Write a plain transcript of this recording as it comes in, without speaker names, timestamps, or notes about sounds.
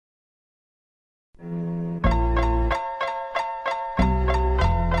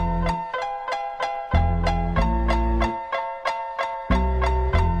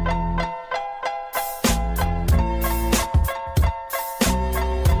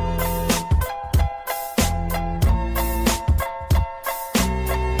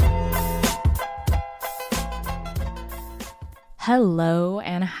Hello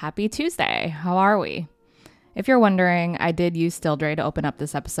and happy Tuesday. How are we? If you're wondering, I did use Still Dre to open up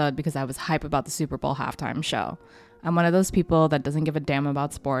this episode because I was hype about the Super Bowl halftime show. I'm one of those people that doesn't give a damn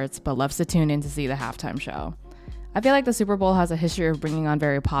about sports, but loves to tune in to see the halftime show. I feel like the Super Bowl has a history of bringing on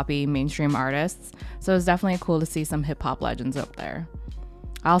very poppy, mainstream artists, so it's definitely cool to see some hip-hop legends up there.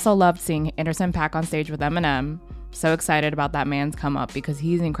 I also loved seeing Anderson .Paak on stage with Eminem. So excited about that man's come up because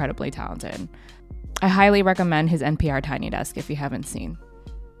he's incredibly talented. I highly recommend his NPR Tiny Desk if you haven't seen.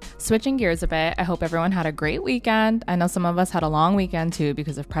 Switching gears a bit, I hope everyone had a great weekend. I know some of us had a long weekend too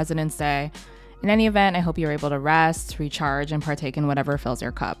because of President's Day. In any event, I hope you're able to rest, recharge, and partake in whatever fills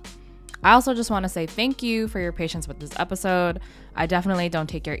your cup. I also just want to say thank you for your patience with this episode. I definitely don't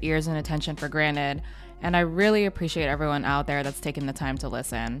take your ears and attention for granted, and I really appreciate everyone out there that's taken the time to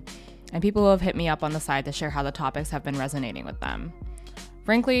listen, and people who have hit me up on the side to share how the topics have been resonating with them.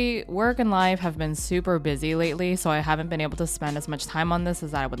 Frankly, work and life have been super busy lately, so I haven't been able to spend as much time on this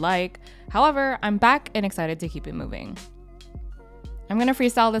as I would like. However, I'm back and excited to keep it moving. I'm going to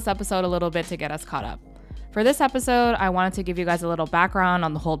freestyle this episode a little bit to get us caught up. For this episode, I wanted to give you guys a little background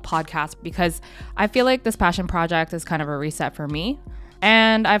on the whole podcast because I feel like this passion project is kind of a reset for me,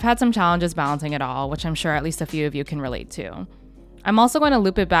 and I've had some challenges balancing it all, which I'm sure at least a few of you can relate to. I'm also going to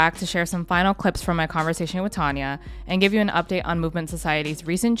loop it back to share some final clips from my conversation with Tawnya and give you an update on Movement Society's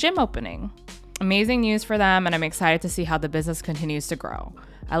recent gym opening. Amazing news for them, and I'm excited to see how the business continues to grow.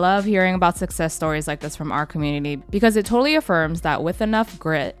 I love hearing about success stories like this from our community because it totally affirms that with enough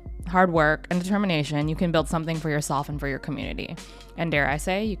grit, hard work, and determination, you can build something for yourself and for your community. And dare I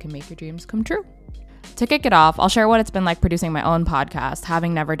say, you can make your dreams come true. To kick it off, I'll share what it's been like producing my own podcast,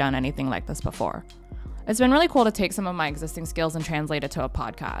 having never done anything like this before. It's been really cool to take some of my existing skills and translate it to a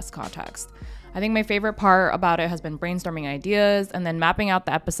podcast context. I think my favorite part about it has been brainstorming ideas and then mapping out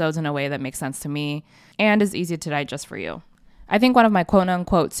the episodes in a way that makes sense to me and is easy to digest for you. I think one of my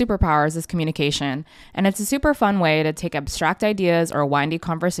quote-unquote superpowers is communication, and it's a super fun way to take abstract ideas or windy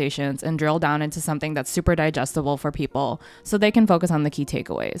conversations and drill down into something that's super digestible for people so they can focus on the key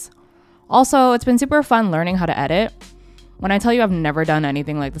takeaways. Also, it's been super fun learning how to edit. When I tell you I've never done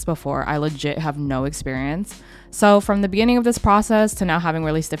anything like this before, I legit have no experience. So from the beginning of this process to now having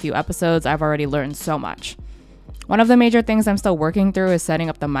released a few episodes, I've already learned so much. One of the major things I'm still working through is setting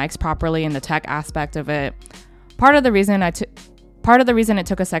up the mics properly and the tech aspect of it. Part of the reason it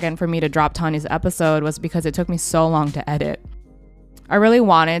took a second for me to drop Tanya's episode was because it took me so long to edit. I really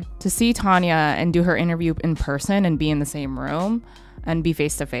wanted to see Tawnya and do her interview in person and be in the same room and be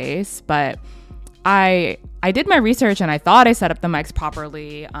face to face, but I did my research and I thought I set up the mics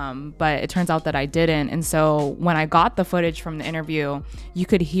properly, but it turns out that I didn't. And so when I got the footage from the interview, you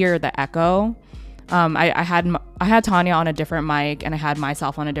could hear the echo. I had Tawnya on a different mic and I had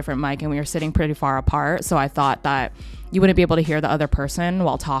myself on a different mic, and we were sitting pretty far apart. So I thought that you wouldn't be able to hear the other person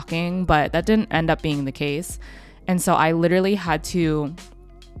while talking, but that didn't end up being the case. And so I literally had to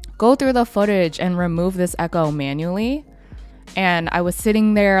go through the footage and remove this echo manually. And I was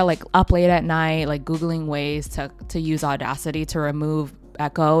sitting there like up late at night, like Googling ways to use Audacity to remove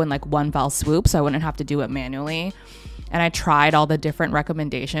echo in like one fell swoop so I wouldn't have to do it manually. And I tried all the different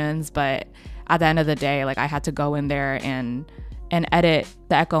recommendations, but at the end of the day, like I had to go in there and edit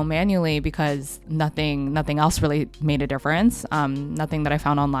the echo manually because nothing else really made a difference. Nothing that I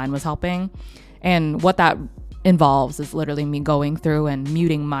found online was helping. And what that involves is literally me going through and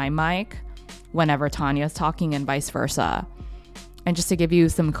muting my mic whenever Tanya's talking and vice versa. And just to give you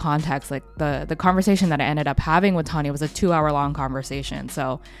some context, like the conversation that I ended up having with Tawnya was a 2-hour-long conversation.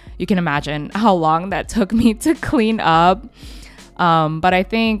 So you can imagine how long that took me to clean up. But I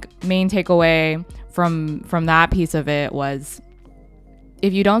think main takeaway from that piece of it was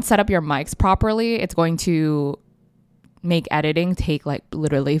if you don't set up your mics properly, it's going to make editing take like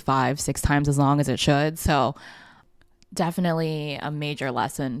literally 5-6 times as long as it should. So definitely a major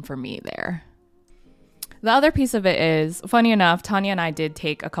lesson for me there. The other piece of it is, funny enough, Tawnya and I did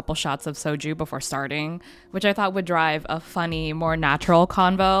take a couple shots of soju before starting, which I thought would drive a funny, more natural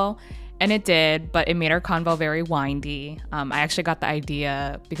convo. And it did, but it made our convo very windy. I actually got the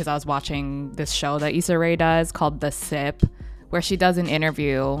idea because I was watching this show that Issa Rae does called The Sip, where she does an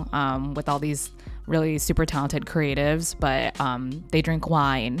interview with all these really super talented creatives, but they drink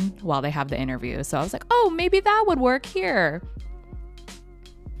wine while they have the interview. So I was like, oh, maybe that would work here.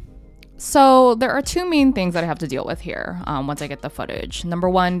 So there are two main things that I have to deal with here once I get the footage. Number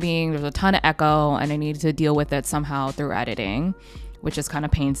one being there's a ton of echo and I need to deal with it somehow through editing, which is kind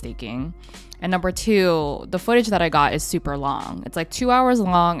of painstaking. And number two, the footage that I got is super long. It's like 2 hours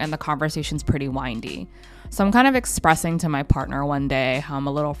long and the conversation's pretty windy. So I'm kind of expressing to my partner one day how I'm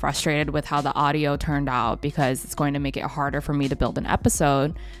a little frustrated with how the audio turned out because it's going to make it harder for me to build an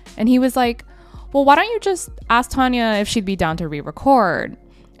episode. And he was like, well, why don't you just ask Tawnya if she'd be down to re-record?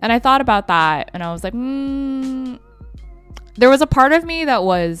 And I thought about that and I was like, there was a part of me that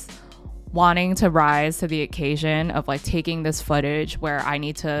was wanting to rise to the occasion of like taking this footage where I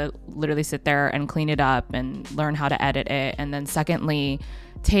need to literally sit there and clean it up and learn how to edit it. And then secondly,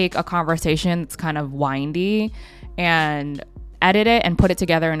 take a conversation that's kind of windy and edit it and put it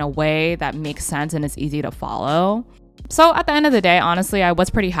together in a way that makes sense and is easy to follow. So at the end of the day, honestly, I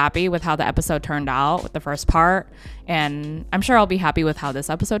was pretty happy with how the episode turned out with the first part. And I'm sure I'll be happy with how this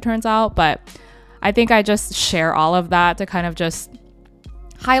episode turns out. But I think I just share all of that to kind of just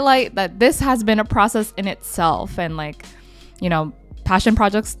highlight that this has been a process in itself. And like, you know, passion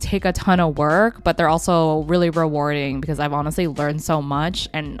projects take a ton of work, but they're also really rewarding because I've honestly learned so much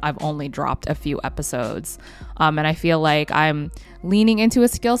and I've only dropped a few episodes. And I feel like I'm leaning into a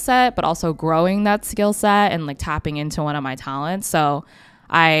skill set, but also growing that skill set and like tapping into one of my talents. So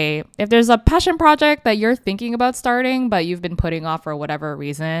if there's a passion project that you're thinking about starting, but you've been putting off for whatever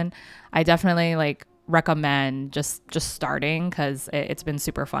reason, I definitely like recommend just starting because it's been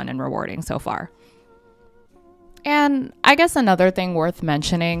super fun and rewarding so far. And I guess another thing worth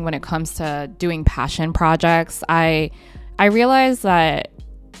mentioning when it comes to doing passion projects, I realized that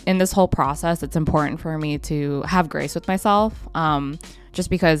in this whole process, it's important for me to have grace with myself, just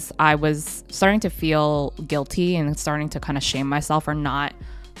because I was starting to feel guilty and starting to kind of shame myself for not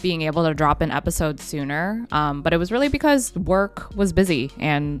being able to drop an episode sooner. But it was really because work was busy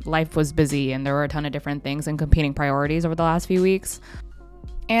and life was busy and there were a ton of different things and competing priorities over the last few weeks.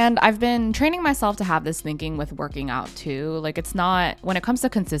 And I've been training myself to have this thinking with working out too. Like it's not, when it comes to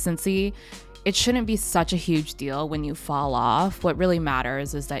consistency, it shouldn't be such a huge deal when you fall off. What really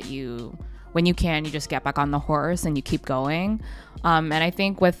matters is that when you can, you just get back on the horse and you keep going. And I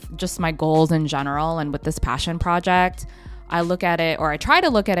think with just my goals in general and with this passion project, I look at it, or I try to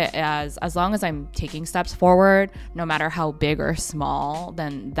look at it as long as I'm taking steps forward, no matter how big or small,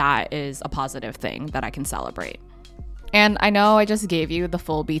 then that is a positive thing that I can celebrate. And I know I just gave you the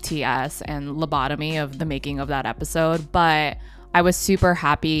full BTS and lobotomy of the making of that episode, but I was super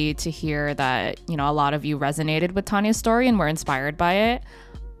happy to hear that, you know, a lot of you resonated with Tawnya's story and were inspired by it.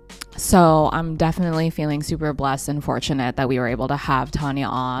 So I'm definitely feeling super blessed and fortunate that we were able to have Tawnya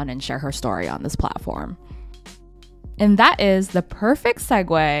on and share her story on this platform. And that is the perfect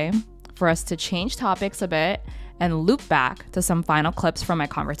segue for us to change topics a bit and loop back to some final clips from my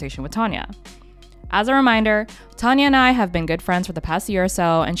conversation with Tawnya. As a reminder, Tawnya and I have been good friends for the past year or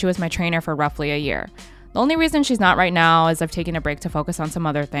so, and she was my trainer for roughly a year. The only reason she's not right now is I've taken a break to focus on some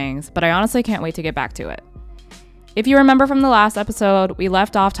other things, but I honestly can't wait to get back to it. If you remember from the last episode, we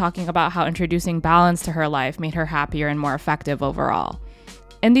left off talking about how introducing balance to her life made her happier and more effective overall.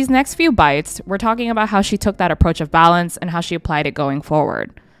 In these next few bites, we're talking about how she took that approach of balance and how she applied it going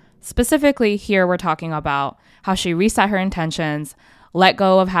forward. Specifically, here we're talking about how she reset her intentions, let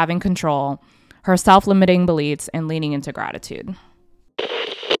go of having control, her self-limiting beliefs, and leaning into gratitude.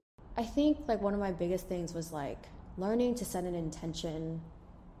 I think like one of my biggest things was like learning to set an intention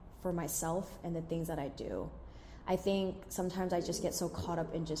for myself and the things that I do. I think sometimes I just get so caught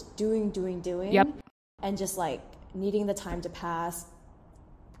up in just doing. Yep. And just like needing the time to pass,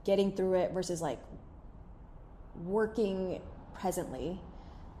 getting through it versus like working presently.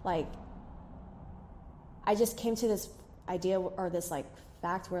 Like I just came to this idea or this like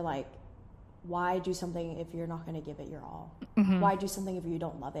fact where like, why do something if you're not going to give it your all? Mm-hmm. Why do something if you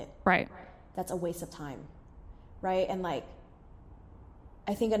don't love it? Right. That's a waste of time. Right. And like,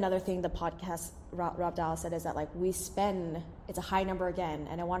 I think another thing the podcast Rob Dallas said is that like it's a high number again.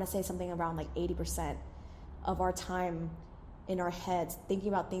 And I want to say something around like 80% of our time in our heads thinking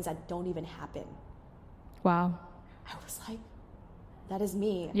about things that don't even happen. Wow. I was like, that is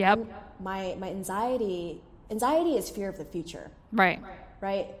me. Yep. My anxiety is fear of the future. Right.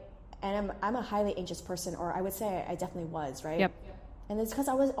 Right. And I'm a highly anxious person, or I would say I definitely was, right? Yep. And it's because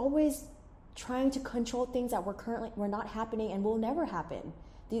I was always trying to control things that were not happening and will never happen.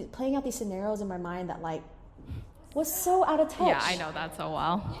 Playing out these scenarios in my mind that like was so out of touch. Yeah, I know that so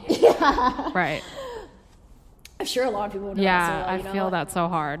well. Yeah. Right. I'm sure a lot of people know that so well. Yeah, I feel that so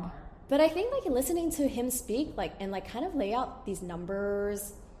hard. But I think like listening to him speak and kind of lay out these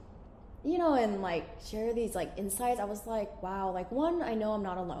numbers, you know, and like share these like insights, I was like, wow, like one, I know I'm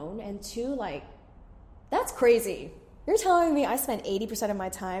not alone. And two, like, that's crazy. You're telling me I spend 80% of my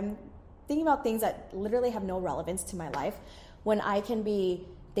time thinking about things that literally have no relevance to my life when I can be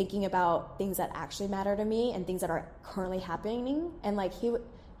thinking about things that actually matter to me and things that are currently happening. And like he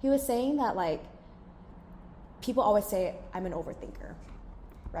was saying that like people always say I'm an overthinker,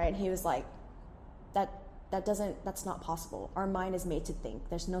 right? And he was like, that's not possible. Our mind is made to think.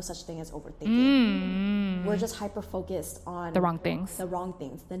 There's no such thing as overthinking. We're just hyper focused on The wrong things,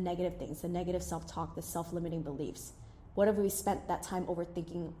 the negative self-talk, the self-limiting beliefs. What have we spent that time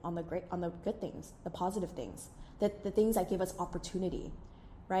overthinking on the good things, the positive things, the things that give us opportunity,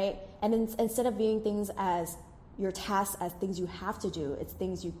 right? And instead of viewing things as your tasks as things you have to do, it's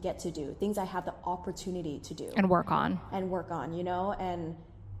things you get to do, things I have the opportunity to do and work on, you know.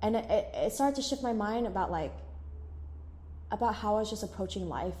 And it started to shift my mind about how I was just approaching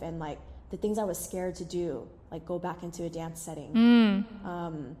life, and like the things I was scared to do, like go back into a dance setting,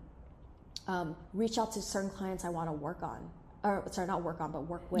 reach out to certain clients I want to work on, or sorry, not work on, but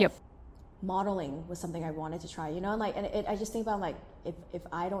work with. Yep. Modeling was something I wanted to try, you know, and I just think about like, if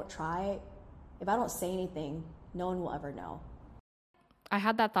I don't try, if I don't say anything, no one will ever know. I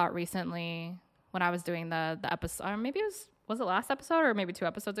had that thought recently when I was doing the episode, or maybe it was it last episode or maybe 2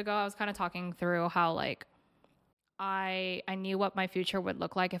 episodes ago. I was kind of talking through how like I knew what my future would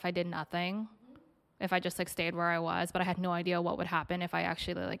look like if I did nothing, if I just like stayed where I was, but I had no idea what would happen if I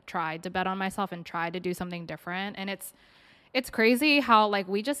actually like tried to bet on myself and tried to do something different. And it's crazy how like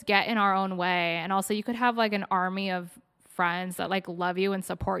we just get in our own way. And also you could have like an army of friends that like love you and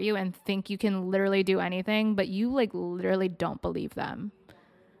support you and think you can literally do anything, but you like literally don't believe them.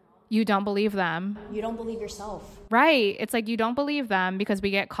 You don't believe them. You don't believe yourself. Right. It's like you don't believe them because we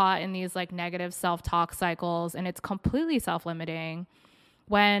get caught in these like negative self-talk cycles, and it's completely self-limiting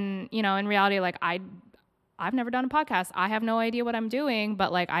when, you know, in reality, like I've never done a podcast. I have no idea what I'm doing,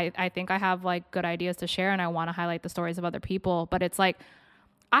 but like I think I have like good ideas to share, and I want to highlight the stories of other people. But it's like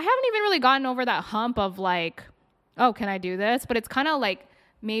I haven't even really gotten over that hump of like, oh, can I do this? But it's kind of like,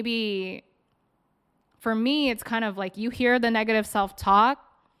 maybe for me, it's kind of like you hear the negative self-talk,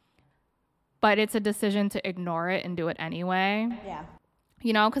 but it's a decision to ignore it and do it anyway. Yeah.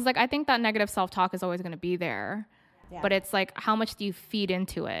 You know, because like I think that negative self-talk is always going to be there. Yeah. But it's like, how much do you feed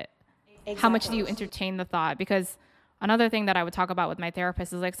into it? Exactly. How much do you entertain the thought? Because another thing that I would talk about with my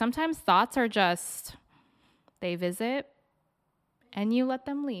therapist is like sometimes thoughts are just, they visit and you let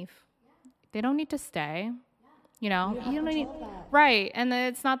them leave. They don't need to stay. You know, you don't need, right. And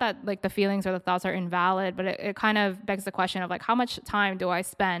it's not that like the feelings or the thoughts are invalid, but it kind of begs the question of like, how much time do I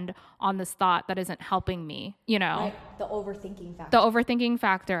spend on this thought that isn't helping me, you know? Right. The overthinking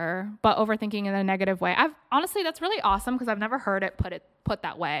factor, but overthinking in a negative way. Honestly, that's really awesome because I've never heard it put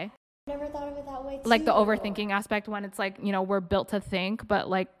that way. Never thought of it that way too. Like the overthinking aspect, when it's like, you know, we're built to think, but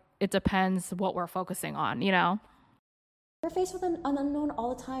like it depends what we're focusing on, you know? We're faced with an unknown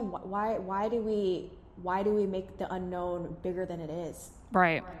all the time. Why do we make the unknown bigger than it is?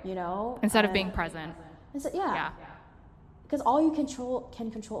 Right. You know? Instead of being present. Yeah. Because all you can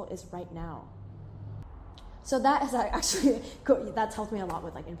control is right now. So that is actually, that's helped me a lot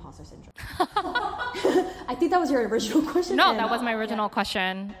with like imposter syndrome. I think that was your original question. No, that was my original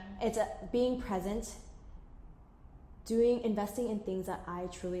question. It's being present, investing in things that I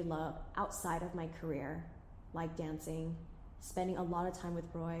truly love outside of my career, like dancing, spending a lot of time with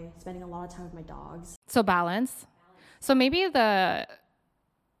Roy, spending a lot of time with my dogs. So balance. So maybe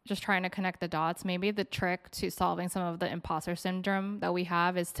just trying to connect the dots, maybe the trick to solving some of the imposter syndrome that we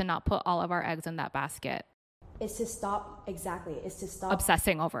have is to not put all of our eggs in that basket. It's to stop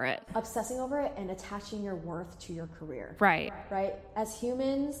obsessing over it and attaching your worth to your career. Right. As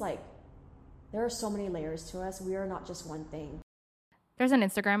humans, like there are so many layers to us. We are not just one thing. There's an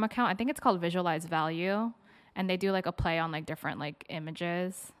Instagram account, I think it's called Visualize Value, and they do like a play on like different like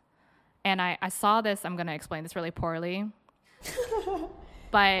images. And I saw this, I'm going to explain this really poorly,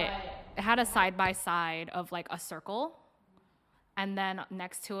 but it had a side by side of like a circle, and then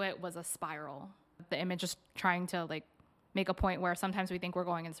next to it was a spiral. The image is trying to like make a point where sometimes we think we're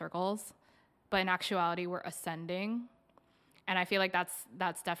going in circles, but in actuality we're ascending. And I feel like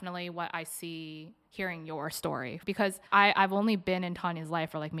that's definitely what I see hearing your story, because I've only been in Tanya's life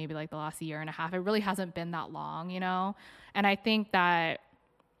for like maybe like the last year and a half. It really hasn't been that long, you know? And I think that,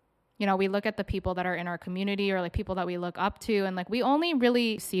 you know, we look at the people that are in our community or like people that we look up to, and like we only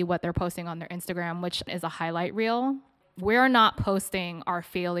really see what they're posting on their Instagram, which is a highlight reel. We're not posting our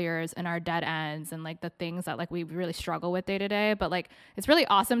failures and our dead ends and like the things that like we really struggle with day to day. But like it's really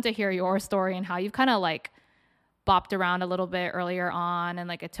awesome to hear your story and how you've kind of like bopped around a little bit earlier on, and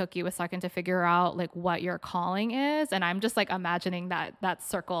like it took you a second to figure out like what your calling is. And I'm just like imagining that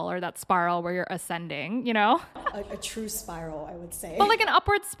circle or that spiral where you're ascending, you know? A true spiral, I would say. But like an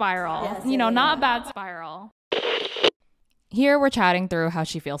upward spiral, yes, you know, not a bad spiral. Here we're chatting through how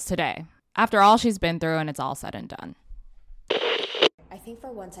she feels today, after all she's been through and it's all said and done. I think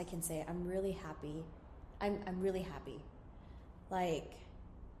for once I can say I'm really happy I'm really happy. Like,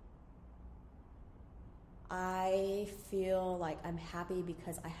 I feel like I'm happy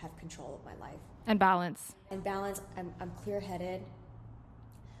because I have control of my life. And balance. And balance, I'm clear-headed.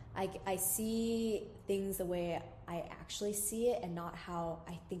 I see things the way I actually see it and not how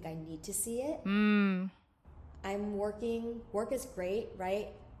I think I need to see it. I'm working. Work is great, right?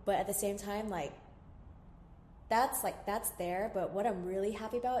 But at the same time, like, that's there. But what I'm really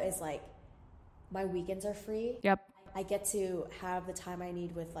happy about is, like, my weekends are free. Yep. I get to have the time I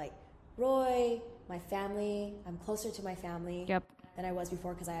need with, like, Roy, my family. I'm closer to my family than I was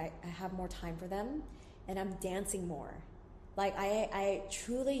before because I have more time for them. And I'm dancing more. Like, I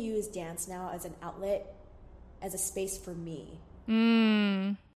truly use dance now as an outlet, as a space for me.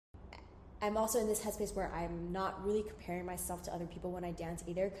 I'm also in this headspace where I'm not really comparing myself to other people when I dance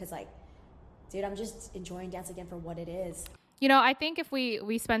either, because, like, dude, I'm just enjoying dance again for what it is. You know, I think if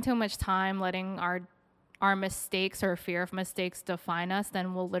we spend too much time letting our mistakes or fear of mistakes define us,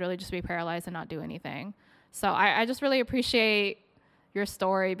 then we'll literally just be paralyzed and not do anything. So I just really appreciate your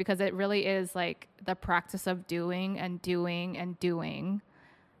story, because it really is like the practice of doing and doing and doing.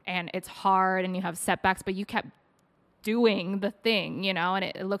 And it's hard and you have setbacks, but you kept doing the thing, you know, and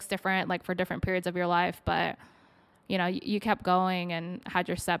it looks different like for different periods of your life. But, you know, you kept going and had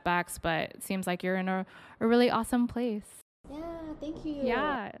your setbacks, but it seems like you're in a really awesome place. Yeah, thank you.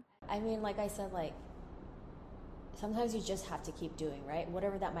 Yeah. I mean, like I said, like, sometimes you just have to keep doing, right?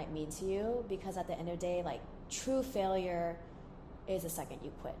 Whatever that might mean to you, because at the end of the day, like, true failure is the second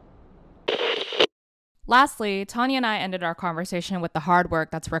you quit. Lastly, Tawnya and I ended our conversation with the hard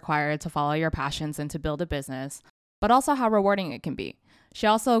work that's required to follow your passions and to build a business, but also how rewarding it can be. She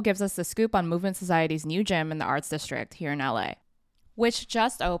also gives us the scoop on Movement Society's new gym in the Arts District here in LA, which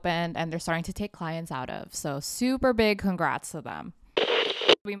just opened and they're starting to take clients out of. So super big congrats to them.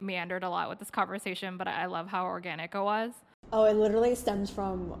 We meandered a lot with this conversation, but I love how organic it was. Oh, it literally stems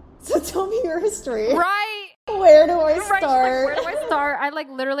from, so tell me your history. Right. Where do I start? Like, where do I start? I like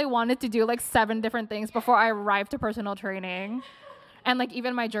literally wanted to do like 7 different things before I arrived to personal training. And like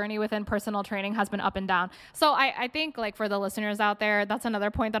even my journey within personal training has been up and down. So I think like for the listeners out there, that's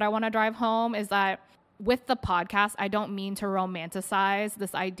another point that I want to drive home, is that with the podcast, I don't mean to romanticize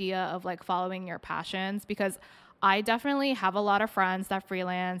this idea of like following your passions, because I definitely have a lot of friends that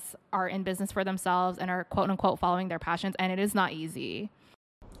freelance, are in business for themselves, and are quote unquote following their passions. And it is not easy.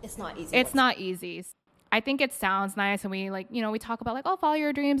 It's not easy. It's not easy. I think it sounds nice. And we like, you know, we talk about like, oh, follow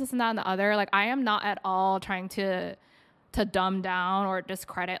your dreams, this and that and the other. Like, I am not at all trying to dumb down or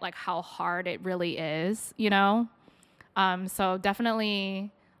discredit like how hard it really is, you know? So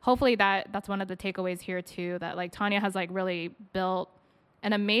definitely, hopefully that's one of the takeaways here too, that like Tawnya has like really built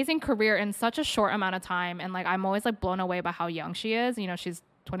an amazing career in such a short amount of time. And like, I'm always like blown away by how young she is. You know, she's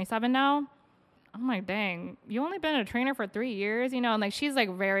 27 now. I'm like, dang, you only been a trainer for 3 years, you know? And like, she's like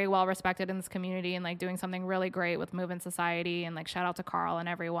very well respected in this community and like doing something really great with Movement Society, and like shout out to Carl and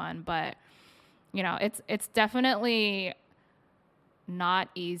everyone. But you know, it's definitely not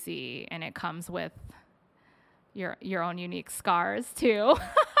easy, and it comes with your own unique scars too.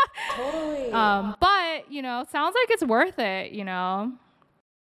 Totally. But you know, sounds like it's worth it, you know?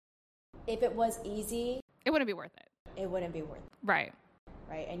 If it was easy, it wouldn't be worth it. It wouldn't be worth it. Right.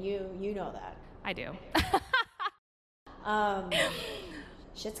 Right. And you know that. I do.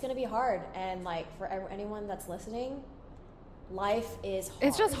 Shit's gonna be hard, and like for anyone that's listening, life is hard.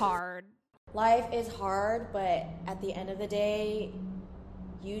 It's just hard. Life is hard, but at the end of the day,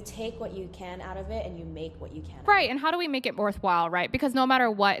 you take what you can out of it and you make what you can. Right. And how do we make it worthwhile, right? Because no matter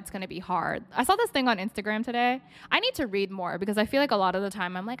what, it's going to be hard. I saw this thing on Instagram today. I need to read more, because I feel like a lot of the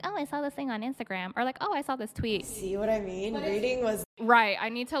time I'm like, oh, I saw this thing on Instagram, or like, oh, I saw this tweet. See what I mean? Reading was... Right. I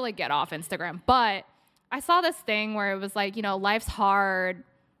need to like get off Instagram. But I saw this thing where it was like, you know, life's hard.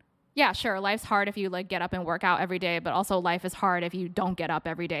 Yeah, sure. Life's hard if you like get up and work out every day, but also life is hard if you don't get up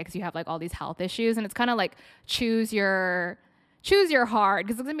every day because you have like all these health issues. And it's kind of like choose your hard,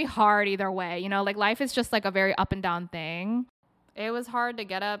 because it's gonna be hard either way, you know? Like, life is just like a very up and down thing. It was hard to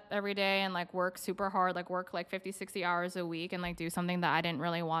get up every day and like work super hard, like work like 50, 60 hours a week and like do something that I didn't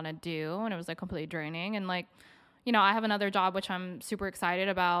really want to do, and it was like completely draining. And like, you know, I have another job which I'm super excited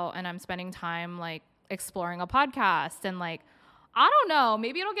about, and I'm spending time like exploring a podcast, and like, I don't know,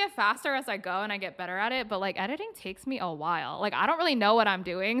 maybe it'll get faster as I go and I get better at it, but like editing takes me a while. Like, I don't really know what I'm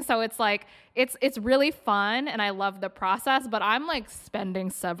doing. So it's like, it's really fun and I love the process, but I'm like spending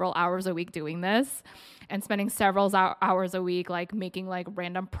several hours a week doing this, and spending several hours a week like making like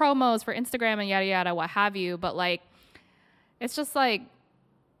random promos for Instagram and yada yada, what have you. But like, it's just like,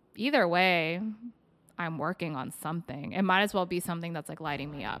 either way, I'm working on something. It might as well be something that's like lighting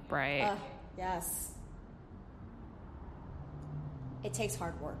me up, right? Yes. it takes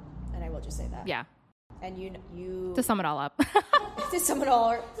hard work, and I will just say that. Yeah. And you To sum it all up. to sum it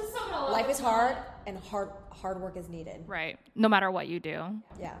all up, life is hard, and hard work is needed. Right. No matter what you do.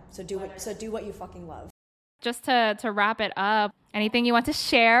 Yeah. So do what you fucking love. Just to wrap it up, anything you want to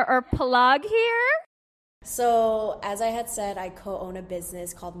share or plug here? So, as I had said, I co-own a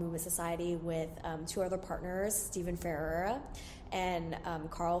business called Movement Society with two other partners, Stephen Ferreira and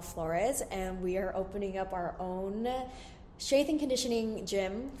Carl Flores, and we are opening up our own strength and conditioning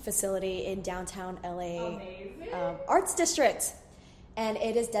gym facility in downtown LA Arts District. And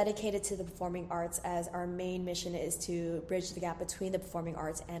it is dedicated to the performing arts, as our main mission is to bridge the gap between the performing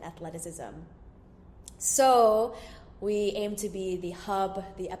arts and athleticism. So we aim to be the hub,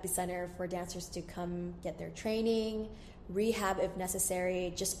 the epicenter for dancers to come get their training, rehab if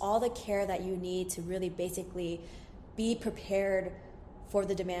necessary, just all the care that you need to really basically be prepared for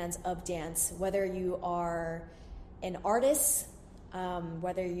the demands of dance, whether you are an artist,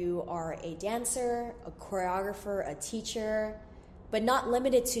 whether you are a dancer, a choreographer, a teacher, but not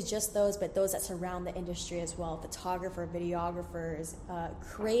limited to just those, but those that surround the industry as well, photographer, videographers,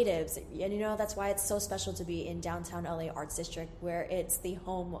 creatives. And you know, that's why it's so special to be in downtown LA Arts District, where it's the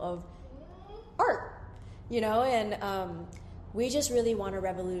home of art, you know, and we just really want to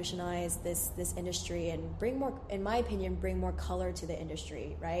revolutionize this industry and bring more, in my opinion, bring more color to the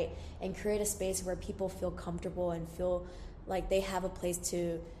industry, right? And create a space where people feel comfortable and feel like they have a place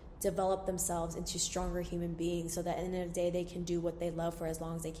to develop themselves into stronger human beings, so that at the end of the day they can do what they love for as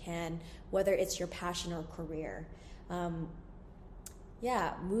long as they can, whether it's your passion or career.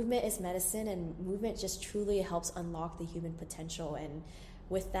 Movement is medicine, and movement just truly helps unlock the human potential, and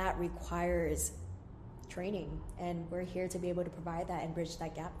with that requires training, and we're here to be able to provide that and bridge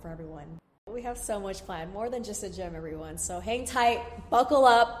that gap for everyone. We have so much planned, more than just a gym, everyone. So hang tight, buckle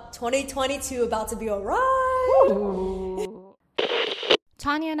up. 2022 about to be a ride.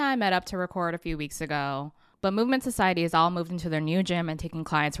 Tawnya and I met up to record a few weeks ago, but Movement Society has all moved into their new gym and taking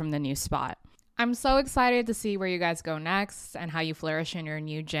clients from the new spot. I'm so excited to see where you guys go next and how you flourish in your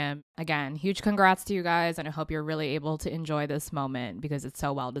new gym. Again, huge congrats to you guys, and I hope you're really able to enjoy this moment because it's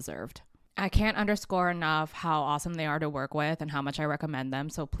so well deserved. I can't underscore enough how awesome they are to work with and how much I recommend them.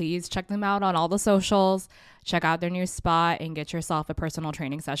 So please check them out on all the socials, check out their new spot, and get yourself a personal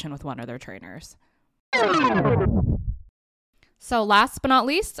training session with one of their trainers. So last but not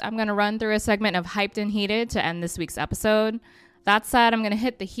least, I'm going to run through a segment of Hyped and Heated to end this week's episode. That said, I'm going to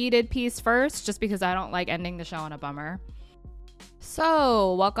hit the heated piece first, just because I don't like ending the show on a bummer.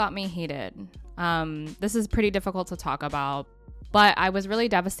 So what got me heated? This is pretty difficult to talk about, but I was really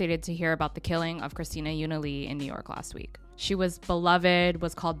devastated to hear about the killing of Christina Yuna in New York last week. She was beloved,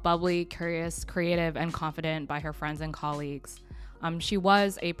 was called bubbly, curious, creative, and confident by her friends and colleagues. She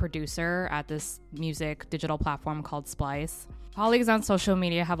was a producer at this music digital platform called Splice. Colleagues on social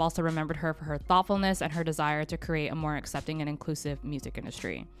media have also remembered her for her thoughtfulness and her desire to create a more accepting and inclusive music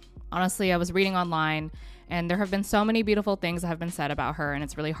industry. Honestly, I was reading online, and there have been so many beautiful things that have been said about her, and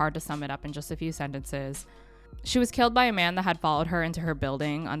it's really hard to sum it up in just a few sentences. She was killed by a man that had followed her into her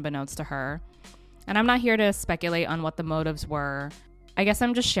building, unbeknownst to her. And I'm not here to speculate on what the motives were. I guess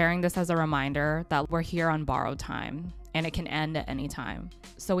I'm just sharing this as a reminder that we're here on borrowed time, and it can end at any time.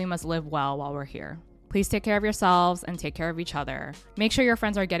 So we must live well while we're here. Please take care of yourselves and take care of each other. Make sure your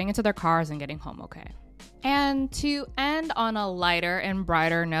friends are getting into their cars and getting home okay. And to end on a lighter and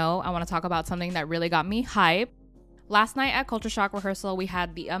brighter note, I want to talk about something that really got me hyped. Last night at Culture Shock rehearsal, we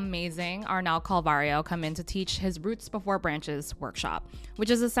had the amazing Arnel Calvario come in to teach his Roots Before Branches workshop, which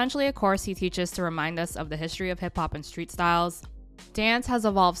is essentially a course he teaches to remind us of the history of hip-hop and street styles. Dance has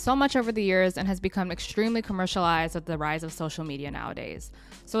evolved so much over the years and has become extremely commercialized with the rise of social media nowadays.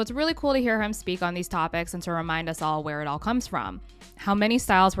 So it's really cool to hear him speak on these topics and to remind us all where it all comes from. How many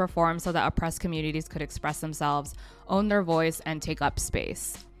styles were formed so that oppressed communities could express themselves, own their voice, and take up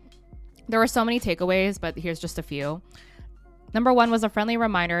space. There were so many takeaways, but here's just a few. Number one was a friendly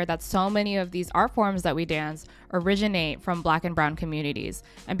reminder that so many of these art forms that we dance originate from Black and Brown communities.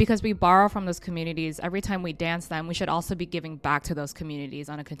 And because we borrow from those communities, every time we dance them, we should also be giving back to those communities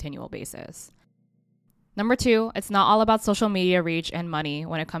on a continual basis. Number two, it's not all about social media reach and money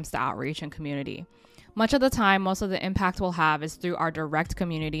when it comes to outreach and community. Much of the time, most of the impact we'll have is through our direct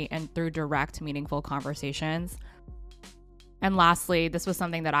community and through direct, meaningful conversations. And lastly, this was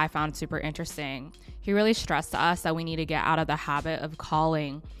something that I found super interesting. He really stressed to us that we need to get out of the habit of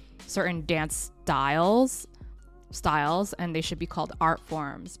calling certain dance styles, and they should be called art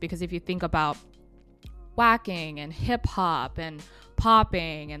forms. Because if you think about whacking and hip hop and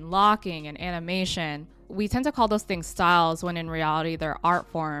popping and locking and animation, we tend to call those things styles when in reality they're art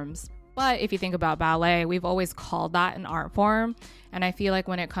forms. But if you think about ballet, we've always called that an art form. And I feel like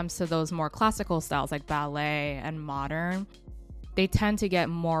when it comes to those more classical styles like ballet and modern, they tend to get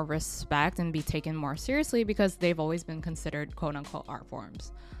more respect and be taken more seriously because they've always been considered quote unquote art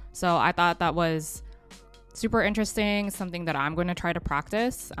forms. So I thought that was super interesting, something that I'm going to try to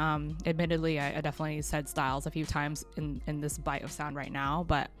practice. Admittedly, I definitely said styles a few times in this bite of sound right now,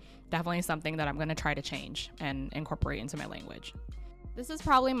 but definitely something that I'm going to try to change and incorporate into my language. This is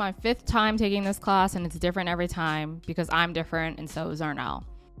probably my 5th time taking this class, and it's different every time because I'm different and so is Arnell.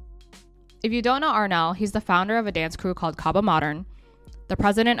 If you don't know Arnell, he's the founder of a dance crew called Kaba Modern, the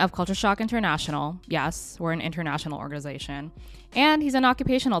president of Culture Shock International. Yes, we're an international organization. And he's an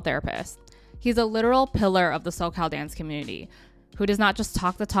occupational therapist. He's a literal pillar of the SoCal dance community who does not just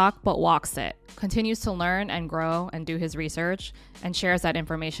talk the talk, but walks it, continues to learn and grow and do his research, and shares that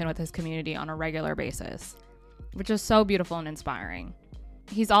information with his community on a regular basis, which is so beautiful and inspiring.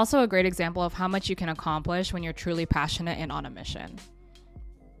 He's also a great example of how much you can accomplish when you're truly passionate and on a mission.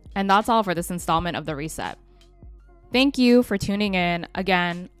 And that's all for this installment of The Reset. Thank you for tuning in.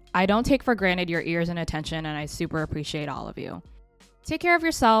 Again, I don't take for granted your ears and attention, and I super appreciate all of you. Take care of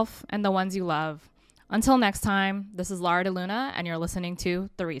yourself and the ones you love. Until next time, this is Lara DeLuna, and you're listening to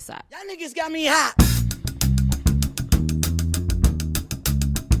The Reset. Y'all niggas got me hot.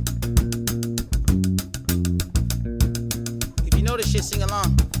 If you know this shit, sing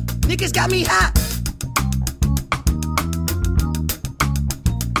along. Niggas got me hot.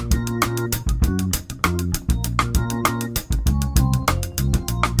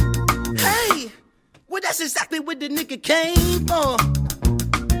 Hey, well that's exactly what the nigga came for.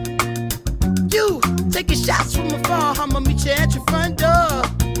 You taking shots from afar, I'ma meet you at your front door.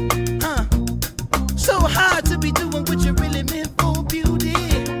 So hard to be doing what you really meant for, beauty.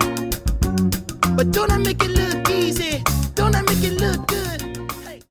 But don't I make it look easy? Don't I make it look good?